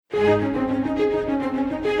The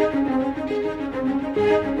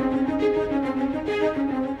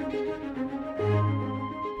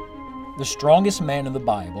strongest man in the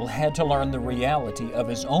Bible had to learn the reality of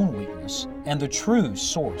his own weakness and the true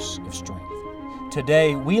source of strength.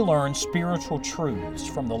 Today, we learn spiritual truths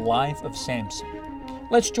from the life of Samson.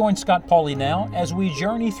 Let's join Scott Pauley now as we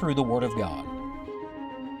journey through the Word of God.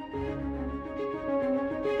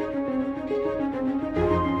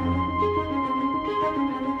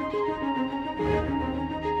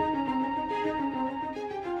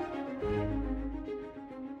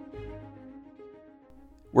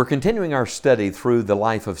 We're continuing our study through the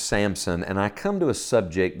life of Samson, and I come to a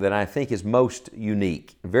subject that I think is most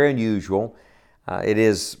unique, very unusual. It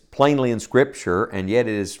is plainly in Scripture, and yet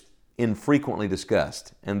it is infrequently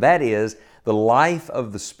discussed, and that is the life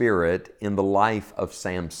of the Spirit in the life of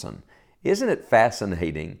Samson. Isn't it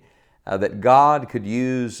fascinating that God could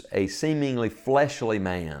use a seemingly fleshly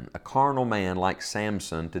man, a carnal man like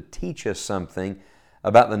Samson, to teach us something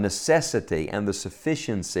about the necessity and the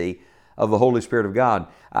sufficiency of the Holy Spirit of God?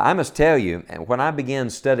 I must tell you, when I began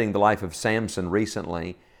studying the life of Samson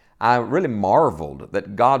recently, I really marveled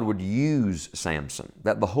that God would use Samson,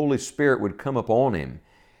 that the Holy Spirit would come upon him.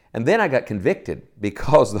 And then I got convicted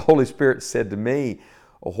because the Holy Spirit said to me,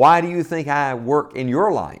 "Why do you think I work in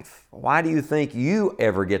your life? Why do you think you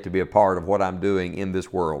ever get to be a part of what I'm doing in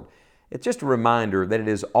this world?" It's just a reminder that it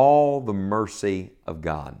is all the mercy of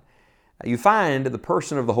God. You find the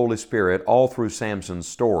person of the Holy Spirit all through Samson's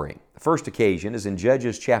story. The first occasion is in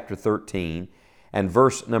Judges chapter 13 and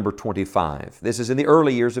verse number 25. This is in the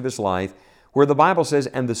early years of his life, where the Bible says,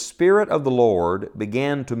 "And the Spirit of the Lord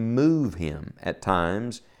began to move him at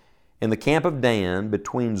times in the camp of Dan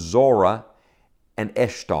between Zorah and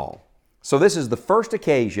Eshtaol." So this is the first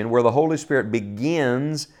occasion where the Holy Spirit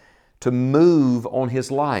begins to move on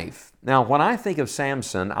his life. Now, when I think of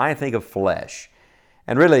Samson, I think of flesh.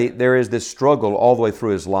 And really, there is this struggle all the way through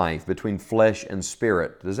his life between flesh and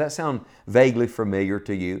spirit. Does that sound vaguely familiar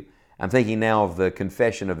to you? I'm thinking now of the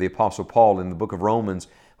confession of the Apostle Paul in the book of Romans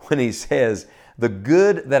when he says, "The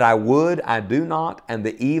good that I would, I do not, and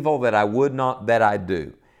the evil that I would not, that I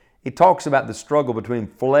do." He talks about the struggle between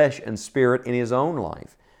flesh and spirit in his own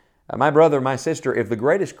life. My brother, my sister, if the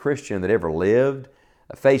greatest Christian that ever lived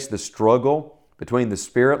faced the struggle between the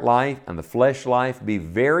spirit life and the flesh life, be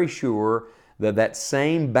very sure that that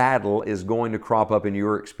same battle is going to crop up in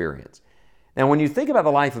your experience. Now, when you think about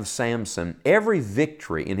the life of Samson, every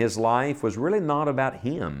victory in his life was really not about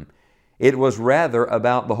him. It was rather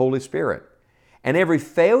about the Holy Spirit. And every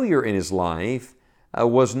failure in his life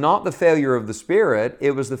was not the failure of the Spirit,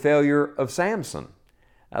 it was the failure of Samson.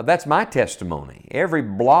 That's my testimony. Every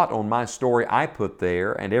blot on my story I put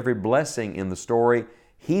there, and every blessing in the story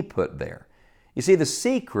he put there. You see, the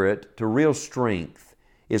secret to real strength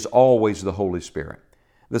is always the Holy Spirit.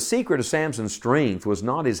 The secret of Samson's strength was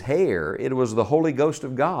not his hair, it was the Holy Ghost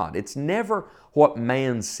of God. It's never what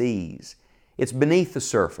man sees. It's beneath the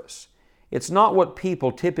surface. It's not what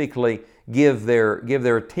people typically give their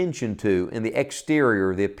attention to in the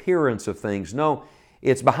exterior, the appearance of things. No,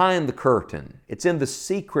 it's behind the curtain. It's in the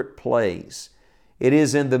secret place. It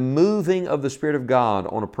is in the moving of the Spirit of God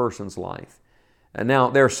on a person's life. And now,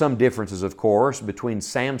 there are some differences, of course, between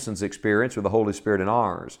Samson's experience with the Holy Spirit and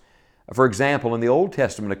ours. For example, in the Old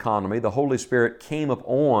Testament economy, the Holy Spirit came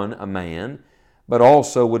upon a man, but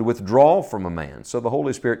also would withdraw from a man. So the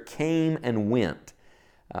Holy Spirit came and went.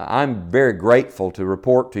 I'm very grateful to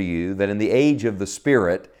report to you that in the age of the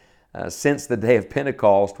Spirit, since the day of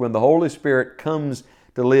Pentecost, when the Holy Spirit comes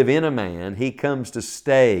to live in a man, He comes to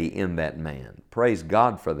stay in that man. Praise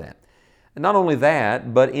God for that. And not only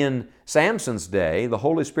that, but in Samson's day, the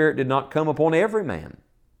Holy Spirit did not come upon every man.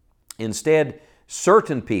 Instead,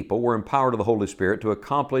 certain people were empowered of the Holy Spirit to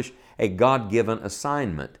accomplish a God-given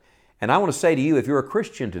assignment. And I want to say to you, if you're a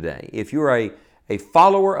Christian today, if you're a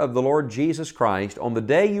follower of the Lord Jesus Christ, on the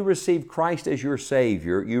day you receive Christ as your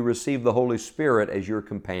Savior, you receive the Holy Spirit as your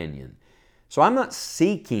companion. So I'm not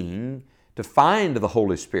seeking to find the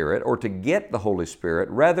Holy Spirit or to get the Holy Spirit.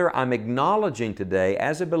 Rather, I'm acknowledging today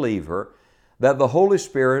as a believer that the Holy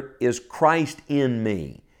Spirit is Christ in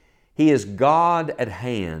me. He is God at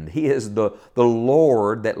hand. He is the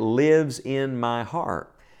Lord that lives in my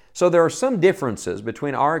heart. So there are some differences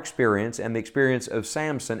between our experience and the experience of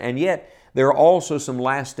Samson, and yet there are also some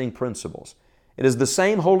lasting principles. It is the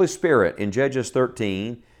same Holy Spirit in Judges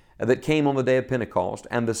 13 that came on the day of Pentecost,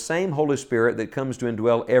 and the same Holy Spirit that comes to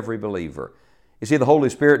indwell every believer. You see, the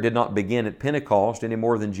Holy Spirit did not begin at Pentecost any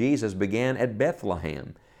more than Jesus began at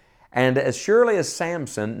Bethlehem. And as surely as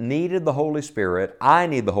Samson needed the Holy Spirit, I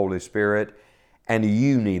need the Holy Spirit, and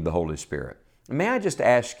you need the Holy Spirit. May I just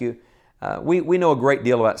ask you, we know a great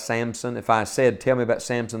deal about Samson. If I said, tell me about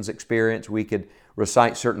Samson's experience, we could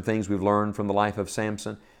recite certain things we've learned from the life of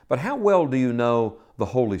Samson. But how well do you know the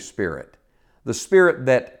Holy Spirit? The Spirit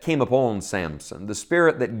that came upon Samson, the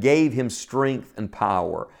Spirit that gave him strength and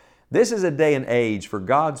power. This is a day and age for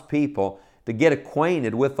God's people to get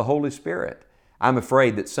acquainted with the Holy Spirit. I'm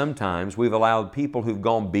afraid that sometimes we've allowed people who've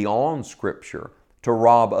gone beyond Scripture to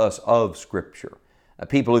rob us of Scripture.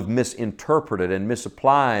 People who've misinterpreted and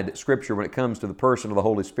misapplied Scripture when it comes to the person of the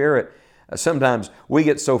Holy Spirit. Sometimes we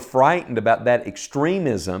get so frightened about that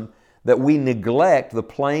extremism that we neglect the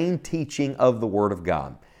plain teaching of the Word of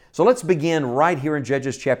God. So let's begin right here in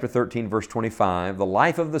Judges chapter 13, verse 25, the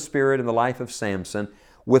life of the Spirit and the life of Samson,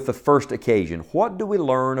 with the first occasion. What do we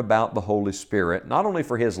learn about the Holy Spirit, not only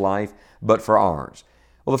for his life, but for ours?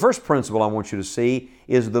 Well, the first principle I want you to see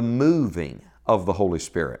is the moving of the Holy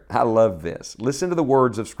Spirit. I love this. Listen to the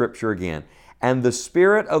words of Scripture again. And the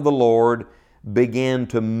Spirit of the Lord began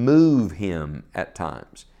to move him at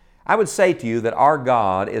times. I would say to you that our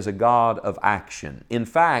God is a God of action. In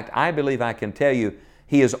fact, I believe I can tell you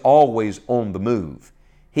He is always on the move.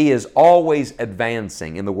 He is always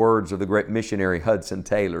advancing, in the words of the great missionary Hudson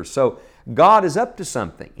Taylor. So God is up to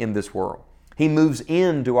something in this world. He moves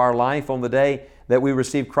into our life on the day that we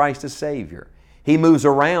receive Christ as Savior. He moves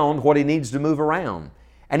around what He needs to move around.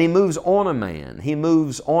 And He moves on a man. He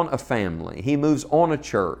moves on a family. He moves on a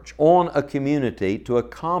church, on a community to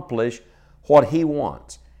accomplish what He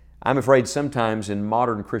wants. I'm afraid sometimes in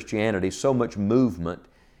modern Christianity, so much movement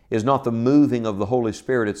is not the moving of the Holy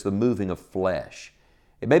Spirit, it's the moving of flesh.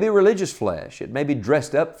 It may be religious flesh, it may be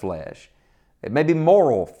dressed up flesh, it may be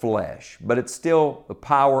moral flesh, but it's still the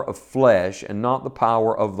power of flesh and not the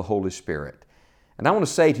power of the Holy Spirit. And I want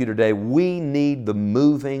to say to you today, we need the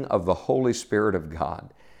moving of the Holy Spirit of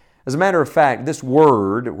God. As a matter of fact, this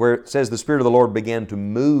word where it says the Spirit of the Lord began to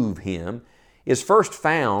move him is first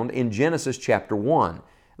found in Genesis chapter 1.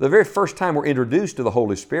 The very first time we're introduced to the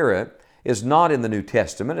Holy Spirit is not in the New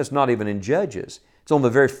Testament, it's not even in Judges. It's on the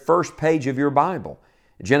very first page of your Bible.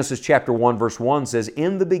 Genesis chapter 1 verse 1 says,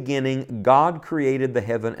 "In the beginning God created the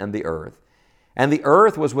heaven and the earth. And the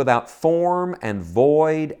earth was without form and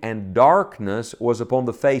void, and darkness was upon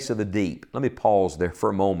the face of the deep." Let me pause there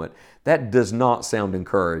for a moment. That does not sound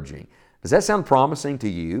encouraging. Does that sound promising to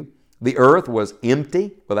you? The earth was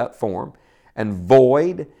empty, without form, and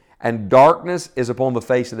void, and darkness is upon the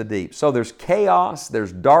face of the deep. So there's chaos,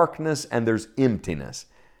 there's darkness, and there's emptiness.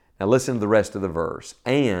 Now listen to the rest of the verse.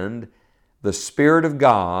 "And the Spirit of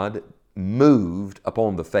God moved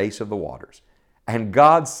upon the face of the waters. And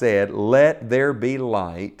God said, 'Let there be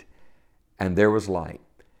light,' and there was light."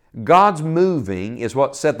 God's moving is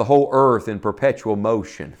what set the whole earth in perpetual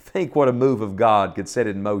motion. Think what a move of God could set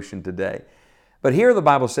in motion today. But here the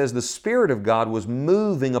Bible says the Spirit of God was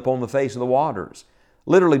moving upon the face of the waters,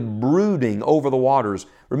 literally brooding over the waters.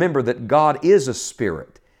 Remember that God is a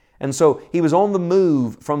spirit. And so He was on the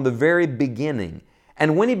move from the very beginning.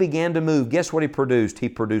 And when He began to move, guess what He produced? He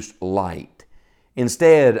produced light.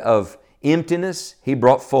 Instead of emptiness, He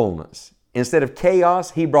brought fullness. Instead of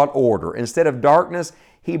chaos, He brought order. Instead of darkness,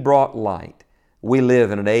 He brought light. We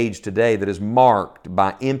live in an age today that is marked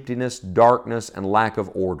by emptiness, darkness, and lack of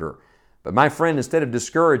order. But my friend, instead of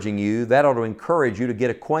discouraging you, that ought to encourage you to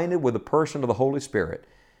get acquainted with the person of the Holy Spirit,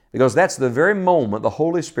 because that's the very moment the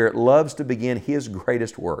Holy Spirit loves to begin His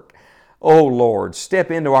greatest work. Oh Lord,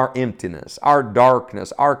 step into our emptiness, our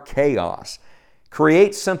darkness, our chaos.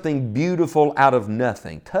 Create something beautiful out of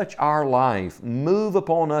nothing. Touch our life. Move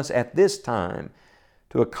upon us at this time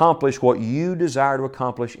to accomplish what You desire to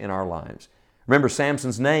accomplish in our lives. Remember,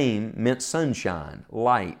 Samson's name meant sunshine,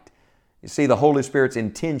 light. You see, the Holy Spirit's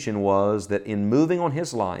intention was that in moving on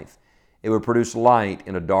his life, it would produce light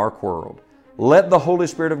in a dark world. Let the Holy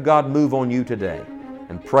Spirit of God move on you today,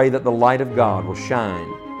 and pray that the light of God will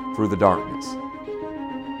shine through the darkness.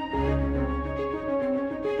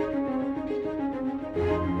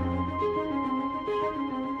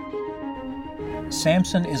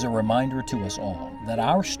 Samson is a reminder to us all that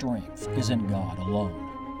our strength is in God alone.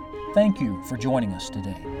 Thank you for joining us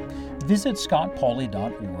today. Visit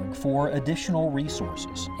scottpauley.org for additional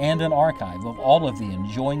resources and an archive of all of the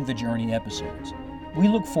Enjoying the Journey episodes. We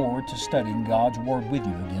look forward to studying God's Word with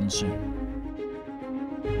you again soon.